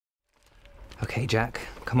Okay, Jack,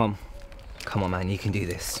 come on. Come on, man, you can do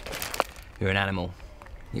this. You're an animal.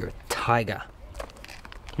 You're a tiger.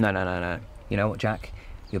 No. You know what, Jack?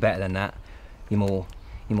 You're better than that. You're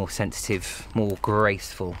more sensitive, more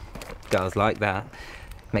graceful. Girls like that.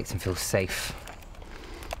 Makes them feel safe.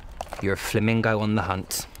 You're a flamingo on the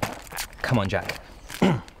hunt. Come on, Jack.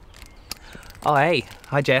 Oh, hey.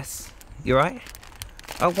 Hi, Jess. You all right?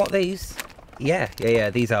 Oh, what, these? Yeah.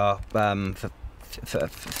 These are,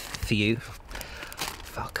 for you.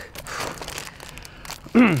 Fuck.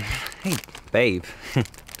 Hey, babe.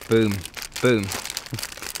 Boom.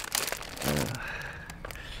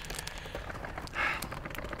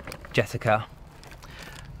 Jessica,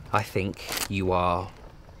 I think you are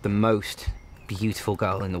the most beautiful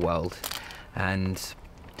girl in the world, and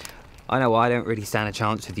I know I don't really stand a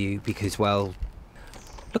chance with you because, well,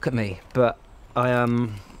 look at me, but I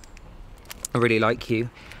really like you,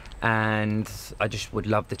 and I just would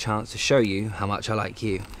love the chance to show you how much I like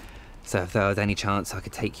you. So if there was any chance I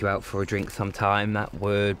could take you out for a drink sometime, that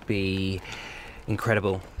would be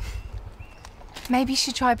incredible. Maybe you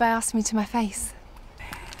should try by asking me to my face.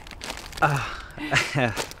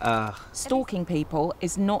 Stalking people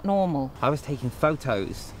is not normal. I was taking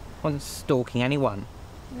photos. I wasn't stalking anyone.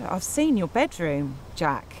 I've seen your bedroom,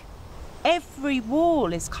 Jack. Every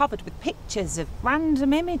wall is covered with pictures of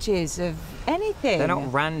random images of anything. They're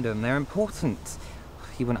not random, they're important.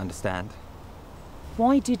 You wouldn't understand.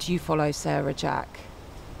 Why did you follow Sarah, Jack?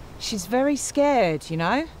 She's very scared, you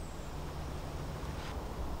know?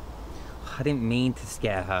 I didn't mean to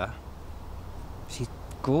scare her. She's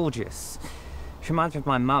gorgeous. She reminds me of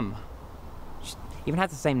my mum. She even had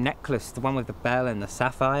the same necklace, the one with the bell and the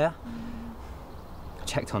sapphire. I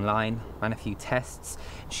checked online, ran a few tests.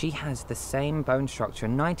 She has the same bone structure,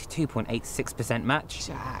 92.86% match.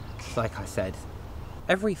 Jack. Like I said,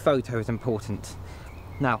 every photo is important.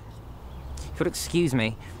 Now, if you'll excuse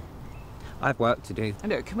me, I have work to do.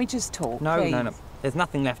 Look, can we just talk, No. please? There's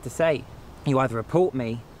nothing left to say. You either report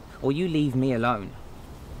me, or you leave me alone.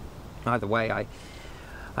 Either way, I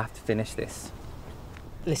have to finish this.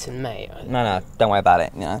 Listen, mate. No, don't worry about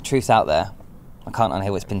it. You know, truth's out there. I can't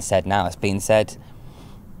unhear what's been said now. It's been said.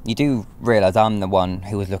 You do realise I'm the one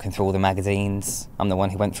who was looking through all the magazines. I'm the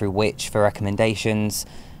one who went through which for recommendations.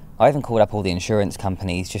 I even called up all the insurance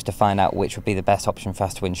companies just to find out which would be the best option for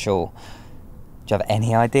us to insure. Do you have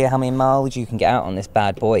any idea how many miles you can get out on this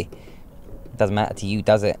bad boy? It doesn't matter to you,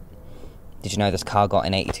 does it? Did you know this car got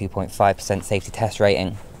an 82.5% safety test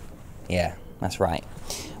rating? Yeah, that's right.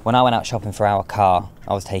 When I went out shopping for our car,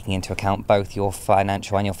 I was taking into account both your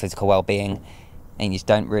financial and your physical well-being, and you just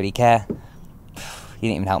don't really care. You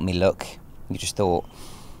didn't even help me look. You just thought,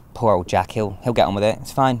 poor old Jack, he'll get on with it,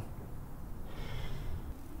 it's fine.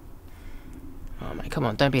 Oh, mate, come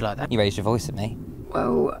on, don't be like that. You raised your voice at me.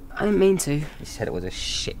 Well, I didn't mean to. You said it was a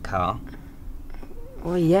shit car.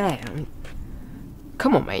 Well, yeah.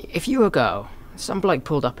 Come on, mate, if you were a girl, some bloke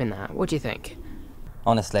pulled up in that, what do you think?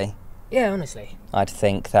 Honestly, Yeah, honestly. I'd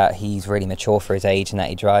think that he's really mature for his age and that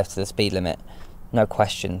he drives to the speed limit. No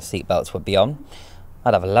question, seatbelts would be on.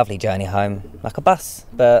 I'd have a lovely journey home, like a bus,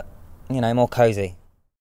 but, you know, more cosy.